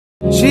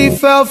She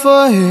fell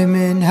for him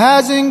and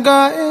hasn't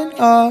gotten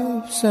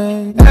up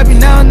since. Every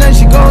now and then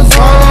she goes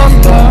off,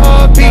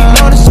 beating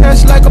on his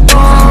chest like a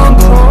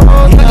bongo.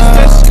 Like the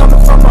stress is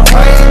coming from her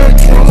heart.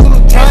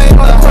 Answering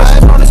all the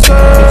questions on the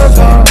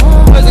server.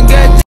 Doesn't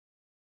get.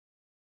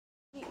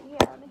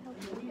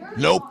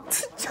 Nope.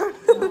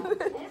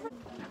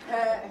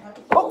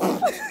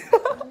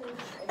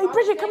 Hey,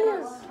 Bridget, come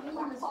here.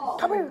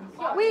 Come here.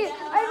 Wait,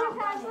 I have a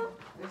pencil.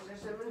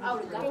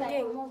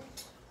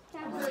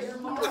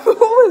 What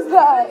was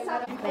that?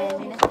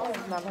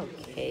 Not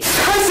okay.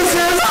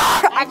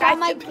 I got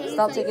my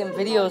Stop taking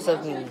videos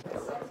of me.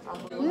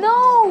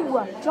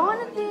 No,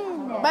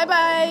 Jonathan. Bye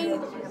bye.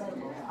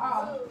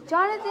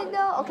 Jonathan,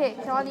 though. Okay,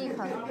 Johnny,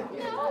 come.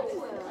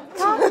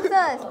 Come with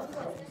us.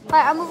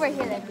 Alright, I'll move right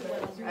here then.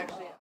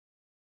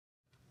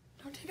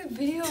 Don't take a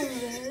video of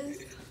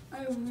this.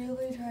 I'm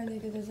really trying to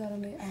get this out of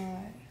my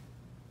eye.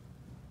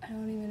 I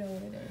don't even know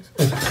what it is.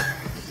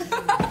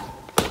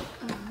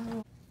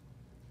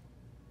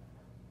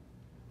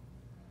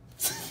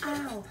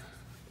 Ow.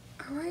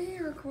 Why are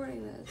you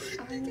recording this?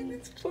 I think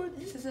it's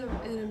funny. Is this an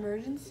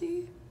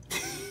emergency?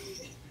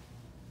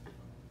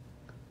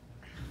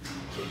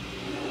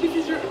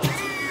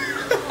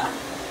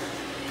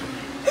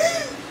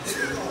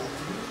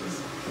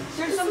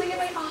 There's something in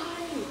my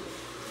eye.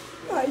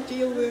 Hi,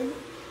 Jalen.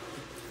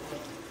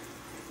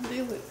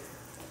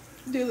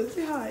 Jalen,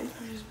 say hi. I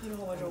just put a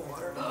whole bunch of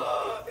water.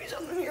 He's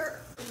under here.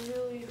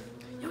 Really?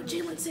 Yo,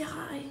 Jalen, say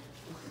hi.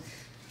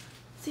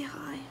 Say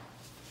hi.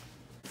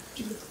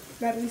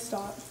 Natalie,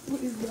 stop.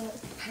 What is that?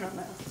 I don't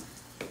know.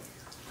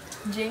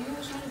 Jamie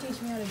was trying to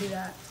teach me how to do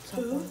that.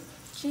 Who?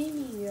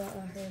 Jamie. Yeah,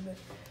 not her, but.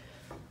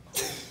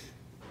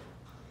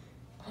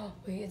 Oh,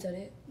 wait, is that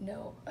it?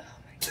 No. Oh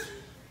my god.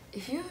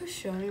 If you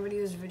show anybody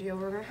this video,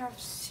 we're gonna have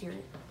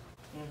serious.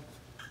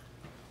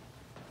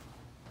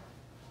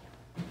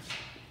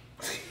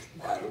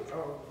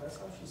 Oh, that's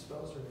how she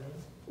spells her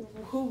name.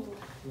 Who?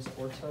 The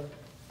sports hub.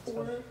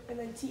 Or, and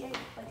then T-A,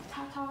 like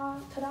ta-ta,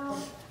 ta-da.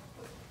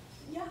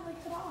 Yeah,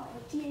 like ta-da,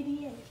 like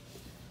T-A-D-A.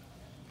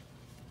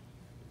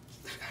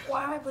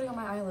 Why am I putting on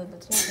my eyelid?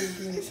 That's not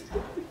gonna do it.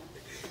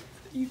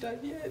 You done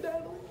yet,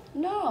 Natalie?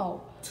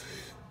 No.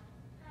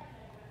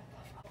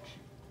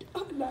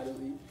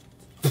 Natalie.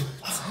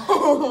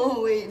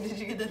 Oh, wait, did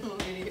you get that little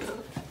video?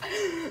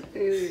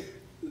 Wait.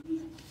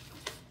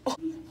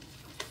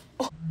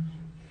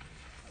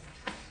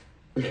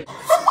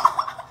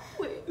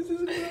 Wait, this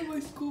isn't about my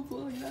school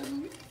vlog,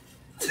 Natalie.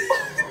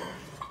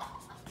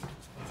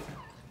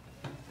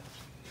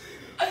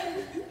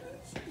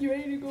 You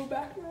ready to go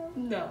back now?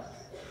 No.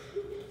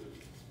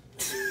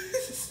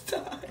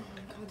 Stop. Oh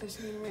my god, there's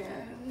no way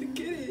To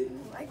get it.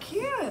 I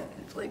can't.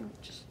 It's like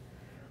just.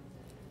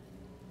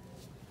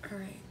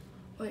 Alright.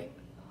 Wait.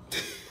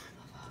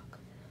 Fuck.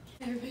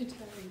 Every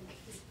time.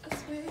 I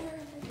swear.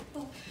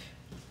 Oh.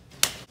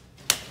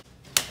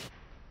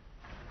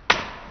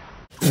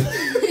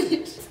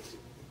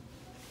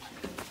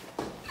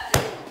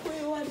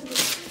 Wait, watch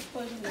this.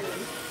 Watch this.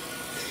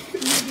 You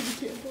do the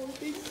tampon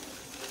thing?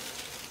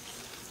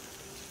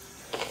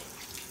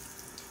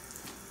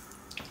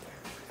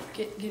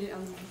 Get it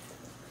on me.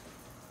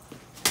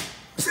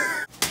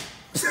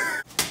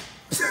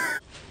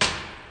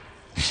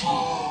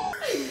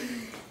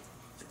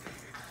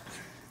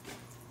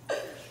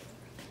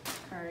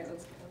 Alright,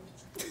 let's go.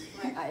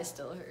 My eye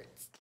still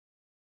hurts.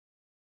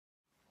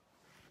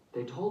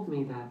 They told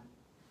me that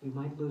you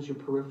might lose your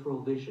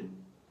peripheral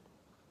vision,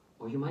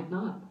 or you might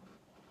not,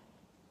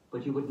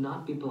 but you would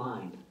not be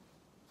blind.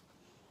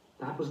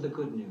 That was the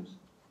good news.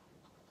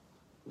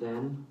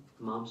 Then,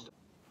 Mom started.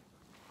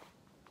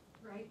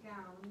 Write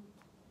down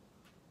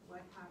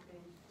what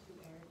happened to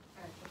Eric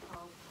at the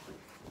call.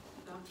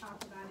 Don't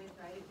talk about it,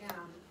 write it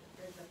down.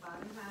 There's a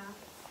bottom half,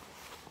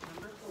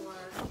 number 4,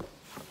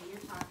 in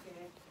your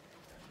pocket.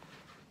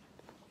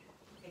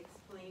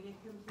 Explain it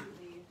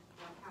completely,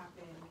 what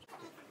happened.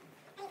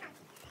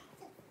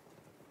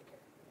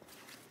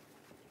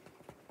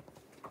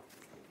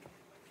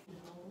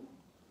 No,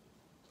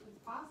 it's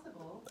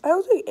possible. I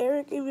don't think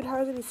Eric even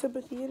has any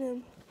sympathy in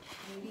him.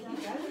 Maybe he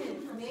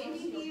doesn't. Maybe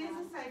he is a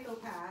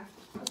psychopath.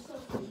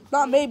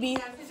 Not maybe,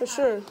 for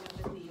sure.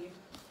 Empathy.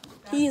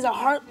 He's a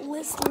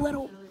heartless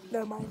little.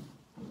 Never mind.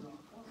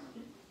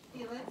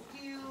 Okay, let's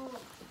do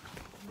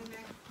the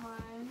next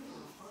one.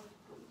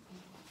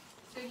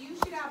 So you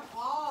should have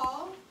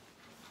all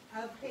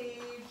of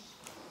page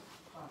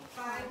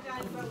 5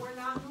 done, but we're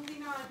not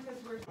moving on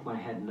because we're... My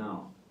head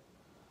no.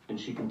 And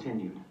she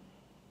continued.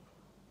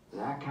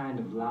 That kind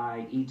of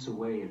lie eats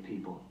away at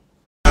people.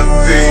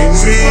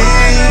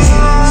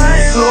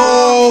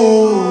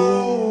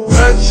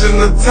 Touching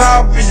the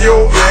top of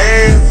your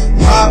ass.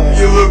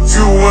 Popular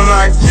too when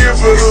I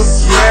give it a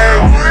smack.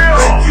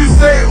 Make you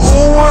say,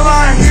 ooh, when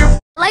I hear.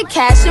 Like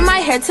cash in my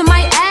hair to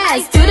my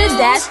ass. Do the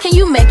dash, can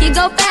you make it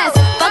go fast?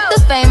 Fuck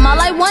the fame, all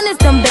I want is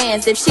them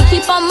bands. If she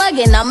keep on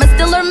mugging, I'ma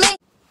still her man.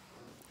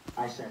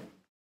 I said.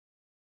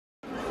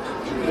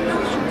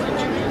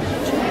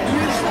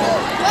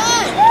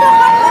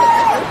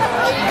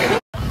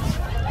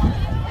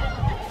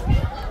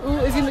 Ooh,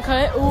 using the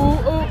cut.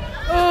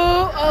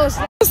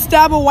 Oh.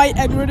 Stab a white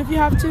N-word if you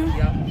have to.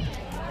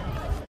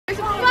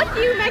 Fuck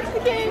you,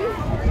 Mexican.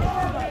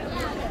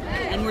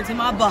 N-words in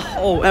my butt.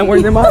 Oh,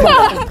 N-words in my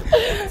butt.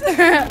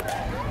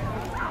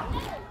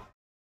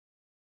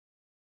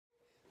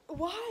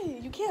 Why?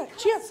 You can't.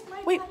 Chance.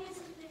 Wait.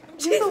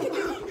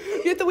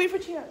 You have to wait for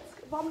Chance.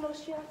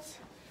 Vamanos, Chance.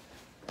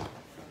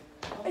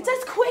 It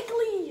says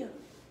quickly.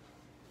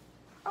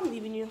 I'm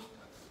leaving you.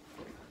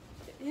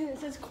 Yeah, it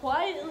says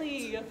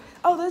quietly.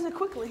 Oh, there's a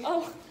quickly.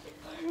 Oh.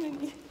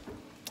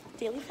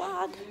 Daily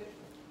vlog.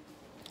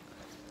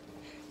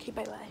 Okay,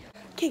 bye-bye.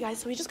 Okay, guys,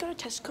 so we just got a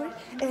test score,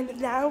 and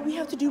now we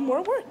have to do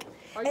more work.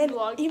 And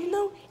even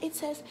though it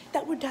says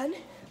that we're done,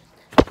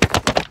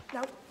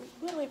 now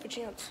we gotta wait for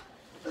Chance.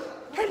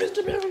 Hi,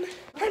 Mr. Brown.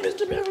 Hi,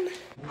 Mr. Brown.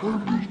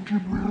 Hi, Mr.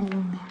 Brown.